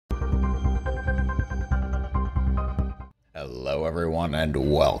Hello everyone and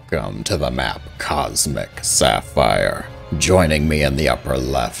welcome to the map Cosmic Sapphire. Joining me in the upper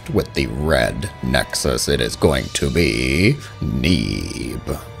left with the red nexus, it is going to be Neeb.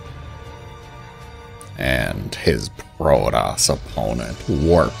 And his Protoss opponent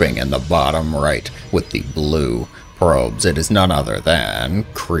warping in the bottom right with the blue probes. It is none other than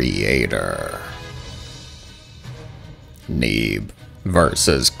Creator. Neeb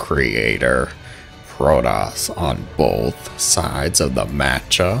versus Creator. Protoss on both sides of the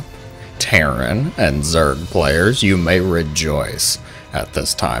matchup. Terran and Zerg players, you may rejoice at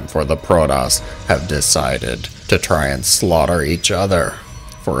this time, for the Protoss have decided to try and slaughter each other,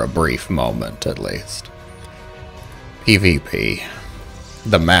 for a brief moment at least. PvP.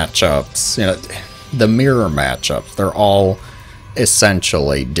 The matchups, the mirror matchups, they're all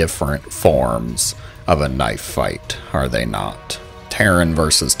essentially different forms of a knife fight, are they not? Terran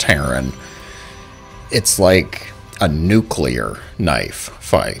versus Terran. It's like a nuclear knife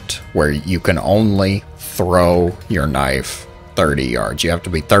fight, where you can only throw your knife 30 yards. You have to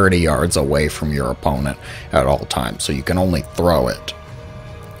be 30 yards away from your opponent at all times, so you can only throw it.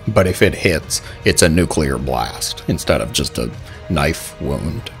 But if it hits, it's a nuclear blast instead of just a knife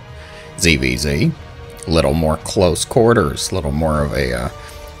wound. ZVZ, little more close quarters, little more of a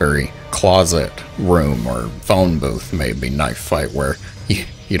very closet room or phone booth maybe knife fight, where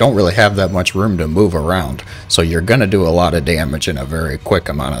you don't really have that much room to move around, so you're going to do a lot of damage in a very quick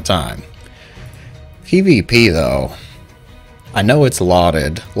amount of time. PvP, though, I know it's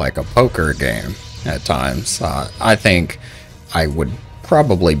lauded like a poker game at times. I think I would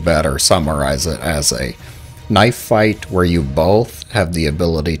probably better summarize it as a knife fight where you both have the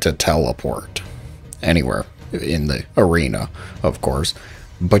ability to teleport anywhere in the arena, of course,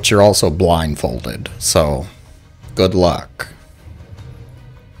 but you're also blindfolded, so good luck.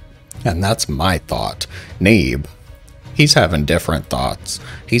 And that's my thought. Neeb, he's having different thoughts.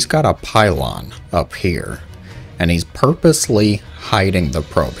 He's got a pylon up here, and he's purposely hiding the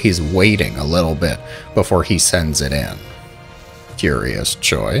probe. He's waiting a little bit before he sends it in. Curious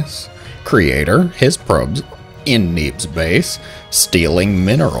choice. Creator, his probe's in Neeb's base, stealing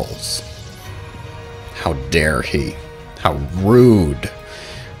minerals. How dare he? How rude.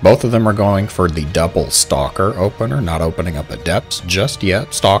 Both of them are going for the double Stalker opener, not opening up Adepts just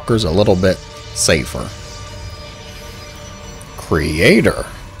yet. Stalker's a little bit safer. Creator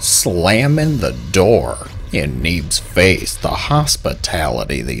slamming the door in Neeb's face. The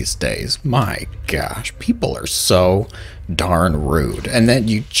hospitality these days, my gosh, people are so darn rude. And then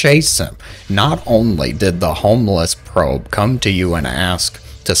you chase him. Not only did the homeless probe come to you and ask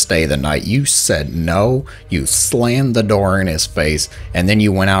to stay the night, you said no, you slammed the door in his face, and then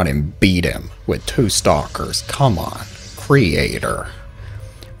you went out and beat him with 2 stalkers. Come on, Creator.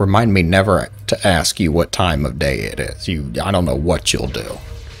 Remind me never to ask you what time of day it is. I don't know what you'll do.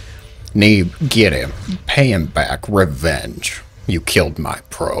 Neeb, get him. Pay him back. Revenge. You killed my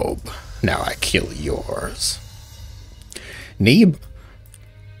probe. Now I kill yours. Neeb,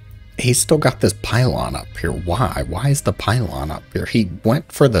 he's still got this pylon up here. Why? Why is the pylon up here? He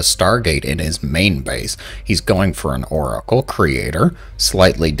went for the Stargate in his main base. He's going for an Oracle. Creator,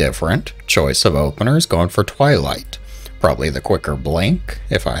 slightly different choice of openers, going for Twilight. Probably the quicker blink,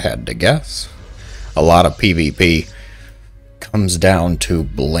 if I had to guess. A lot of PvP comes down to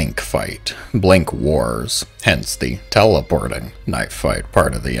blink fight. Blink wars, hence the teleporting knife fight,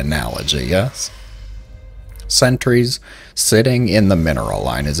 part of the analogy, yes? Sentries sitting in the mineral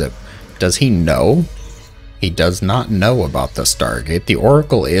line. Does he know? He does not know about the Stargate. The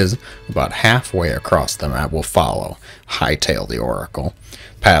Oracle is about halfway across the map. We'll follow. Hightail the Oracle.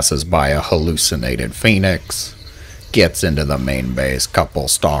 Passes by a hallucinated Phoenix. Gets into the main base. Couple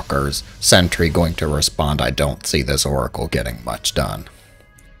Stalkers. Sentry going to respond. I don't see this Oracle getting much done.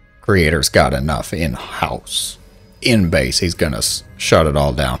 Creator's got enough in-house. In base, he's going to shut it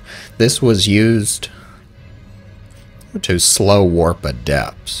all down. This was used to slow warp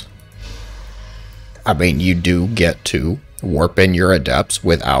Adepts. I mean, you do get to warp in your Adepts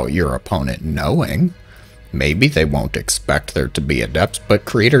without your opponent knowing. Maybe they won't expect there to be Adepts, but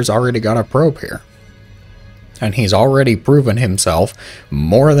Creator's already got a probe here. And he's already proven himself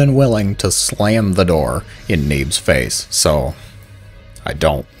more than willing to slam the door in Neeb's face. So, I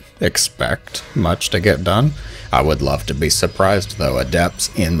don't expect much to get done. I would love to be surprised, though.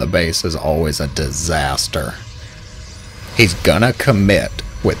 Adepts in the base is always a disaster. He's gonna commit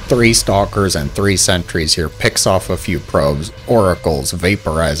with 3 Stalkers and 3 Sentries here. Picks off a few probes. Oracles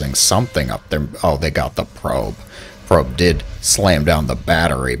vaporizing something up there. Oh, they got the probe. Probe did slam down the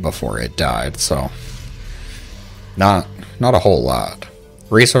battery before it died, so not a whole lot.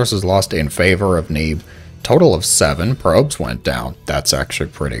 Resources lost in favor of Neeb. total of 7 probes went down. That's actually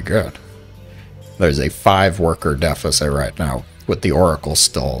pretty good. There's a 5 worker deficit right now, with the Oracle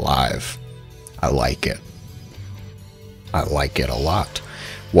still alive. I like it. I like it a lot.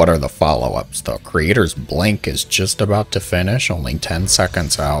 What are the follow-ups though? Creator's Blink is just about to finish, only 10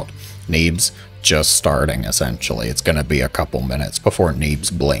 seconds out. Neeb's just starting, essentially. It's going to be a couple minutes before Neeb's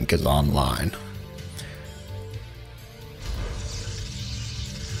Blink is online.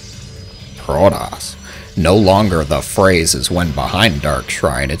 Protoss. No longer the phrase is when behind Dark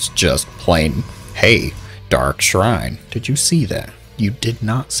Shrine, it's just plain, hey, Dark Shrine. Did you see that? You did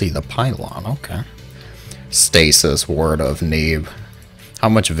not see the pylon, okay. Stasis Word of Neeb. How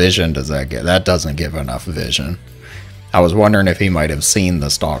much vision does that get? That doesn't give enough vision. I was wondering if he might have seen the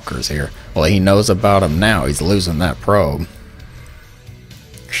stalkers here. Well, he knows about them now. He's losing that probe.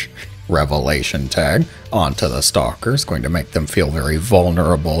 Revelation tag onto the stalkers. Going to make them feel very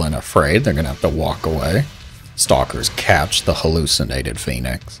vulnerable and afraid. They're going to have to walk away. Stalkers catch the hallucinated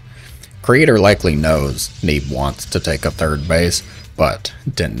Phoenix. Creator likely knows Neeb wants to take a third base, but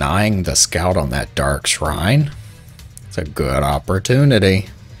denying the scout on that Dark Shrine? It's a good opportunity.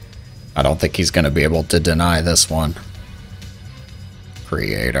 I don't think he's going to be able to deny this one.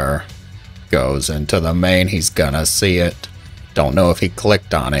 Creator goes into the main. He's going to see it. Don't know if he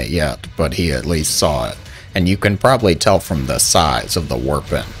clicked on it yet, but he at least saw it. And you can probably tell from the size of the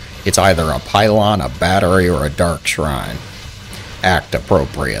warp-in. It's either a pylon, a battery, or a Dark Shrine. Act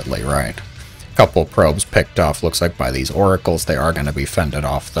appropriately, right? Couple probes picked off, looks like by these oracles. They are going to be fended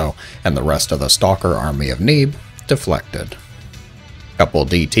off, though. And the rest of the Stalker army of Neeb deflected. Couple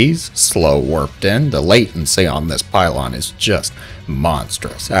DTs, slow warped in. The latency on this pylon is just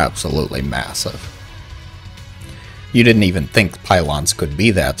monstrous, absolutely massive. You didn't even think pylons could be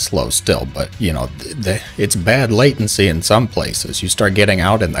that slow still, but you know, it's bad latency in some places. You start getting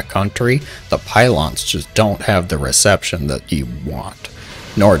out in the country, the pylons just don't have the reception that you want,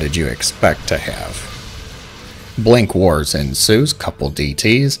 nor did you expect to have. Blink wars ensues, couple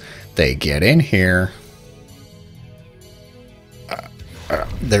DTs, they get in here.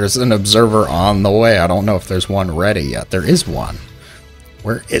 There's an observer on the way. I don't know if there's one ready yet. There is one.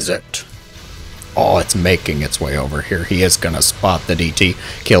 Where is it? Oh, it's making its way over here. He is going to spot the DT,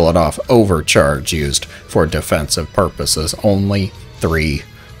 kill it off. Overcharge used for defensive purposes. Only 3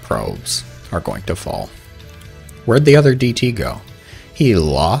 probes are going to fall. Where'd the other DT go? He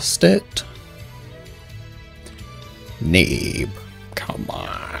lost it? Neeb, come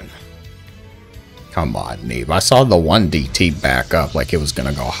on. Come on, Neeb. I saw the one DT back up like it was going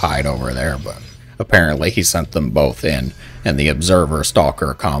to go hide over there, but apparently he sent them both in, and the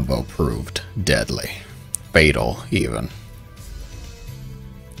Observer-Stalker combo proved deadly. Fatal, even.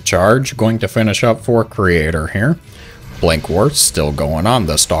 Charge going to finish up for Creator here. Blink Wars still going on.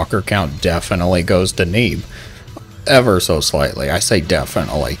 The Stalker count definitely goes to Neeb. Ever so slightly. I say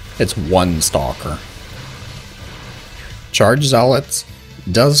definitely. It's 1 Stalker. Charge Zealots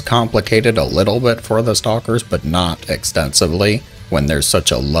does complicate it a little bit for the Stalkers, but not extensively when there's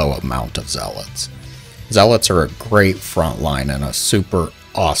such a low amount of Zealots. Zealots are a great front line and a super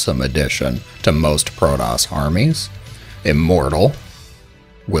awesome addition to most Protoss armies. Immortal.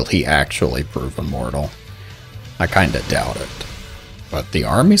 Will he actually prove immortal? I kinda doubt it. But the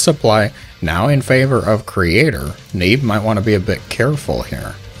army supply now in favor of Creator. Neeb might want to be a bit careful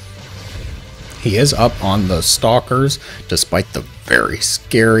here. He is up on the Stalkers, despite the very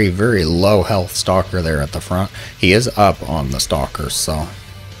scary, very low health Stalker there at the front. He is up on the Stalkers, so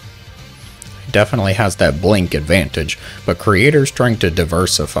he definitely has that blink advantage, but Creator's trying to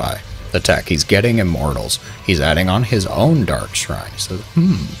diversify the tech. He's getting Immortals. He's adding on his own Dark Shrine. He says,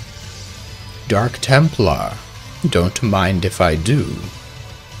 Dark Templar. Don't mind if I do.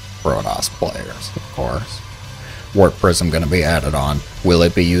 Protoss players, of course. Warp Prism going to be added on. Will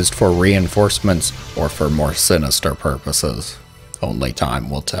it be used for reinforcements or for more sinister purposes? Only time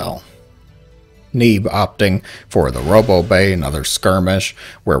will tell. Neeb opting for the Robo Bay, another skirmish,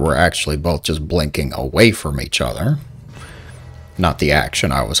 where we're actually both just blinking away from each other. Not the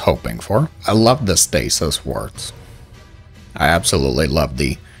action I was hoping for. I love the stasis wards. I absolutely love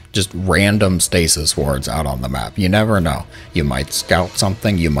the just random stasis wards out on the map. You never know. You might scout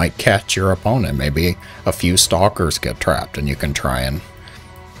something, you might catch your opponent. Maybe a few stalkers get trapped and you can try and,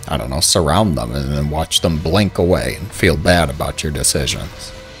 I don't know, surround them and then watch them blink away and feel bad about your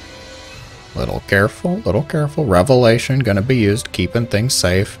decisions. Little careful, little careful. Revelation gonna be used, keeping things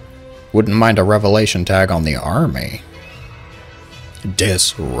safe. Wouldn't mind a revelation tag on the army.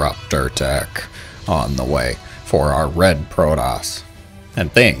 Disruptor tech on the way for our red Protoss. And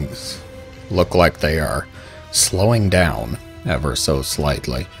things look like they are slowing down ever so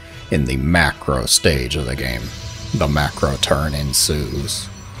slightly. in the macro stage of the game. The macro turn ensues.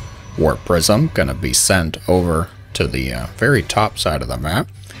 Warp Prism gonna be sent over to the very top side of the map.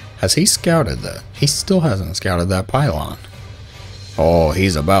 Has he scouted that? He still hasn't scouted that pylon. Oh,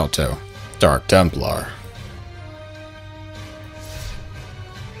 he's about to. Dark Templar.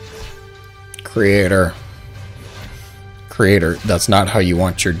 Creator, that's not how you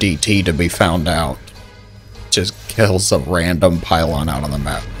want your DT to be found out. Just kills a random pylon out on the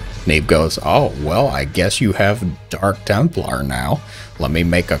map. Neeb goes, oh, well, I guess you have Dark Templar now. Let me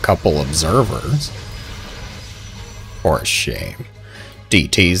make a couple observers. For a shame.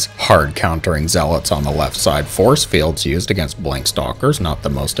 DT's hard countering zealots on the left side. Force fields used against blink stalkers, not the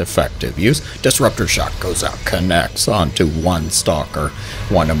most effective use. Disruptor shot goes out, connects onto one stalker.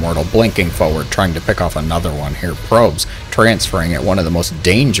 One immortal blinking forward, trying to pick off another one here. Probes transferring at one of the most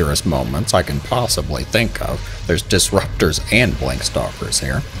dangerous moments I can possibly think of. There's disruptors and blink stalkers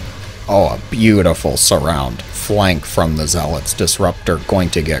here. Oh, a beautiful surround. Flank from the zealots. Disruptor going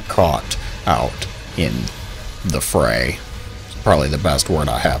to get caught out in the fray. Probably the best word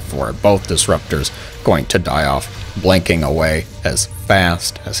I have for it. Both disruptors going to die off, blinking away as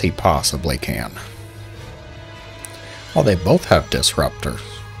fast as he possibly can. Oh, they both have disruptors.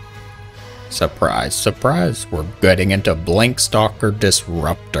 Surprise, surprise. We're getting into Blink Stalker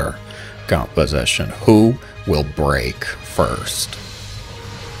Disruptor composition. Who will break first?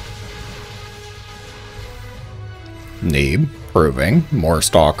 Neeb proving more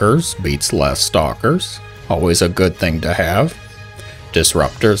stalkers beats less stalkers. Always a good thing to have.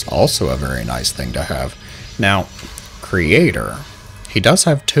 Disruptors, also a very nice thing to have. Now, Creator, he does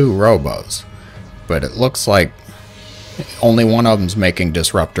have 2 robos, but it looks like only one of them's making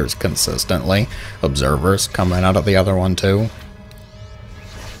disruptors consistently. Observers coming out of the other one too.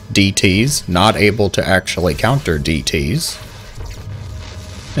 DTs, not able to actually counter DTs.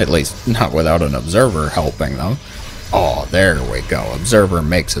 At least not without an observer helping them. Oh, there we go. Observer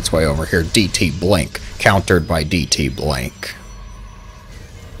makes its way over here. DT Blink, countered by DT Blink.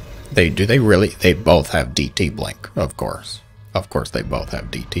 They both have DT Blink, of course. Of course they both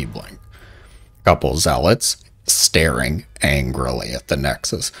have DT Blink. Couple zealots staring angrily at the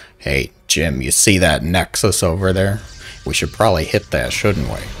Nexus. Hey, Jim, you see that Nexus over there? We should probably hit that, shouldn't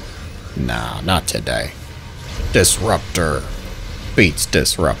we? Nah, not today. Disruptor beats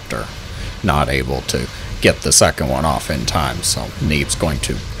Disruptor. Not able to get the second one off in time, so Neeb's going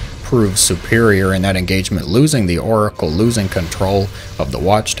to prove superior in that engagement, losing the Oracle, losing control of the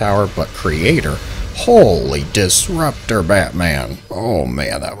Watchtower, but Creator, holy Disruptor Batman. Oh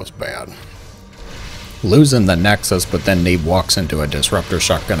man, that was bad. Losing the Nexus, but then Neeb walks into a Disruptor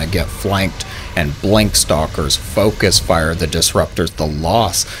shot, gonna get flanked, and Blink Stalkers focus fire the Disruptors. The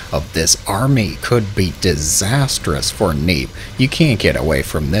loss of this army could be disastrous for Neeb. You can't get away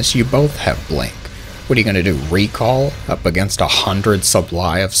from this, you both have Blink. What are you going to do, recall up against 100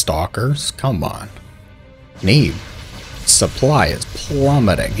 supply of stalkers? Come on. Neeb, supply is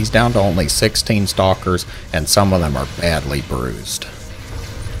plummeting. He's down to only 16 stalkers, and some of them are badly bruised.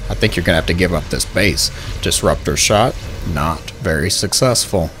 I think you're going to have to give up this base. Disruptor shot, not very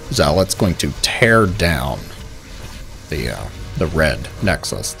successful. Zealot's going to tear down the red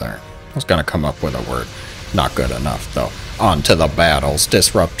Nexus there. I was going to come up with a word. Not good enough, though. On to the battles.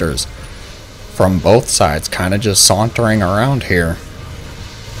 Disruptors from both sides, kind of just sauntering around here.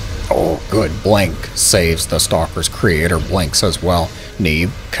 Oh, good. Blink saves the Stalker's. Creator blinks as well. Neeb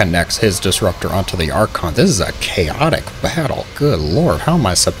connects his Disruptor onto the Archon. This is a chaotic battle. Good lord, how am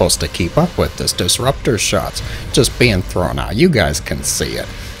I supposed to keep up with this? Disruptor shots just being thrown out. You guys can see it.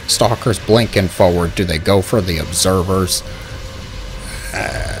 Stalkers blinking forward. Do they go for the Observers?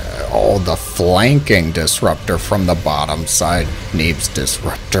 Oh, the flanking Disruptor from the bottom side. Neeb's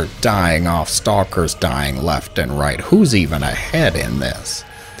Disruptor dying off. Stalkers dying left and right. Who's even ahead in this?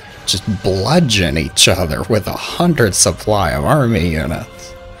 Just bludgeon each other with 100 supply of army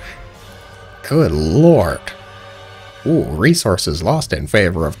units. Good lord. Ooh, resources lost in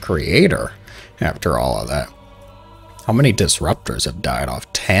favor of Creator after all of that. How many Disruptors have died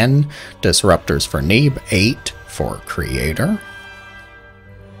off? 10 Disruptors for Neeb, 8 for Creator.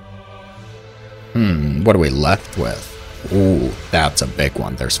 What are we left with? Ooh, that's a big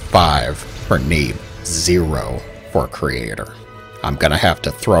one. There's 5 for Neeb, 0 for Creator. I'm going to have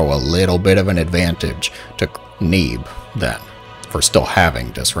to throw a little bit of an advantage to Neeb then for still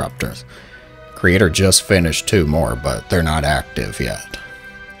having Disruptors. Creator just finished 2 more, but they're not active yet.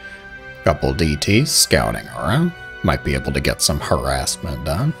 Couple DTs scouting around. Might be able to get some harassment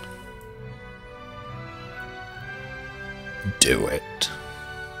done. Do it.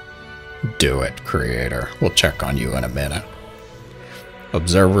 Do it, Creator. We'll check on you in a minute.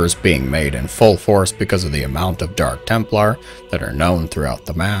 Observers being made in full force because of the amount of Dark Templar that are known throughout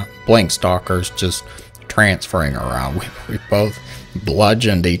the map. Blink Stalkers just transferring around. We both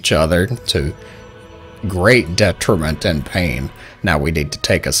bludgeoned each other to great detriment and pain. Now we need to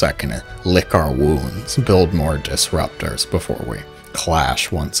take a second and lick our wounds, build more disruptors before we clash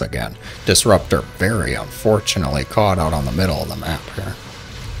once again. Disruptor very unfortunately caught out on the middle of the map here.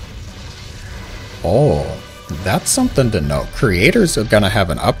 Oh, that's something to note. Creators are going to have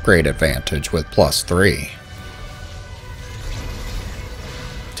an upgrade advantage with +3.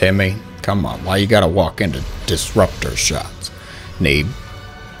 Timmy, come on. Why you got to walk into disruptor shots? Neeb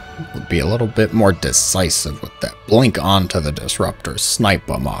would be a little bit more decisive with that. Blink onto the disruptors. Snipe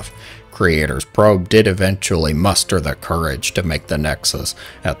them off. Creator's probe did eventually muster the courage to make the nexus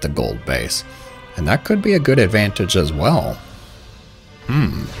at the gold base. And that could be a good advantage as well.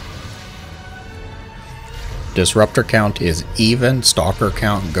 Disruptor count is even. Stalker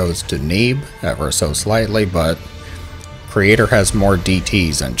count goes to Neeb ever so slightly, but Creator has more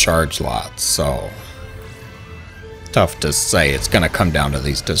DTs and charge lots, so tough to say. It's going to come down to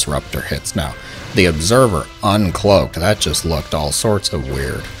these disruptor hits now. The Observer uncloaked, that just looked all sorts of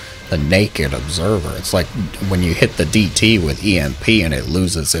weird. The naked Observer, it's like when you hit the DT with EMP and it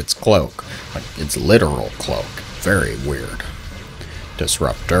loses its cloak, like its literal cloak. Very weird.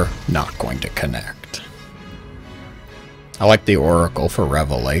 Disruptor not going to connect. I like the Oracle for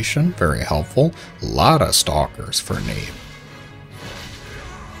Revelation, very helpful. A lot of Stalkers for Neeb.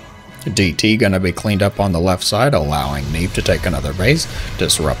 DT going to be cleaned up on the left side, allowing Neeb to take another base.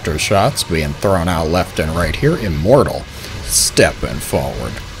 Disruptor shots being thrown out left and right here. Immortal stepping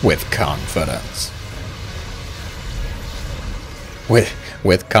forward with confidence.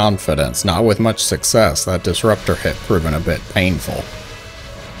 With confidence, not with much success. That disruptor hit proving a bit painful.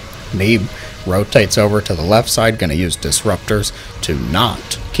 Neeb rotates over to the left side, going to use disruptors to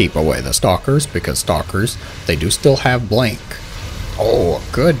not keep away the Stalkers, because Stalkers, they do still have blink. Oh,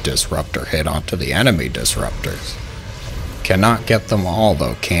 a good disruptor hit onto the enemy disruptors. Cannot get them all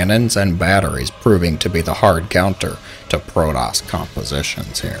though. Cannons and batteries proving to be the hard counter to Protoss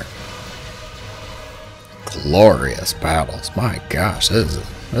compositions here. Glorious battles. My gosh, this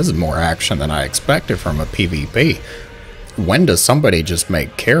is more action than I expected from a PvP. When does somebody just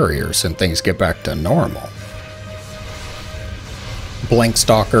make carriers and things get back to normal? Blink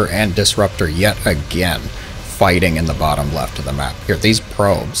Stalker and Disruptor yet again fighting in the bottom left of the map. Here, these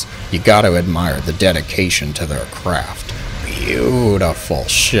probes, you got to admire the dedication to their craft. Beautiful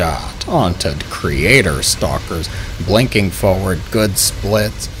shot onto Creator Stalkers. Blinking forward, good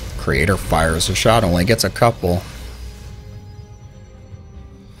splits. Creator fires a shot, only gets a couple.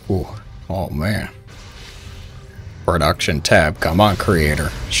 Ooh, oh man. Production tab, come on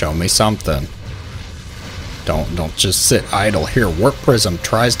Creator, show me something. Don't just sit idle here. Warp Prism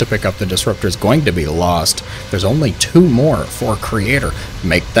tries to pick up the disruptor, is going to be lost. There's only 2 more for Creator.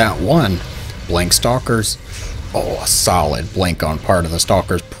 Make that one. Blink Stalkers. Oh, a solid blink on part of the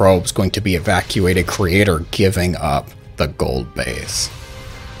Stalker's probes going to be evacuated. Creator giving up the gold base.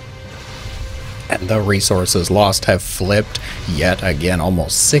 And the resources lost have flipped yet again.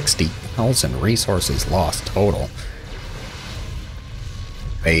 Almost 60,000 resources lost total.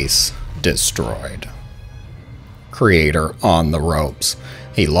 Base destroyed. Creator on the ropes.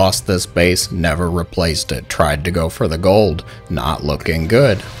 He lost this base, never replaced it. Tried to go for the gold, not looking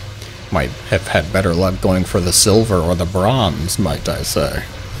good. Might have had better luck going for the silver or the bronze, might I say.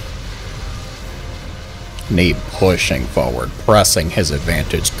 Neeb pushing forward, pressing his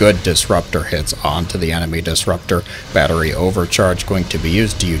advantage. Good disruptor hits onto the enemy disruptor. Battery overcharge going to be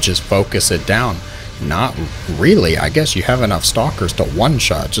used. Do you just focus it down? Not really. I guess you have enough Stalkers to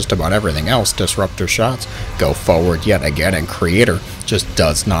one-shot just about everything else. Disruptor shots go forward yet again, and Creator just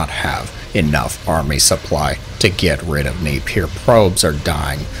does not have enough army supply to get rid of Neeb here. Probes are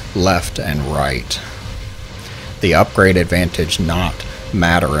dying left and right. The upgrade advantage not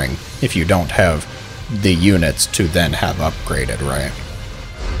mattering if you don't have the units to then have upgraded, right?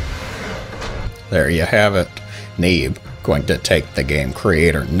 There you have it. Neeb going to take the game.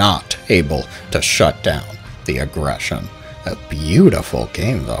 Creator not able to shut down the aggression. A beautiful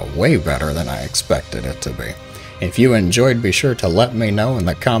game though, way better than I expected it to be. If you enjoyed, be sure to let me know in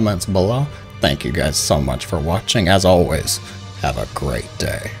the comments below. Thank you guys so much for watching. As always, have a great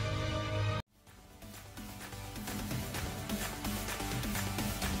day.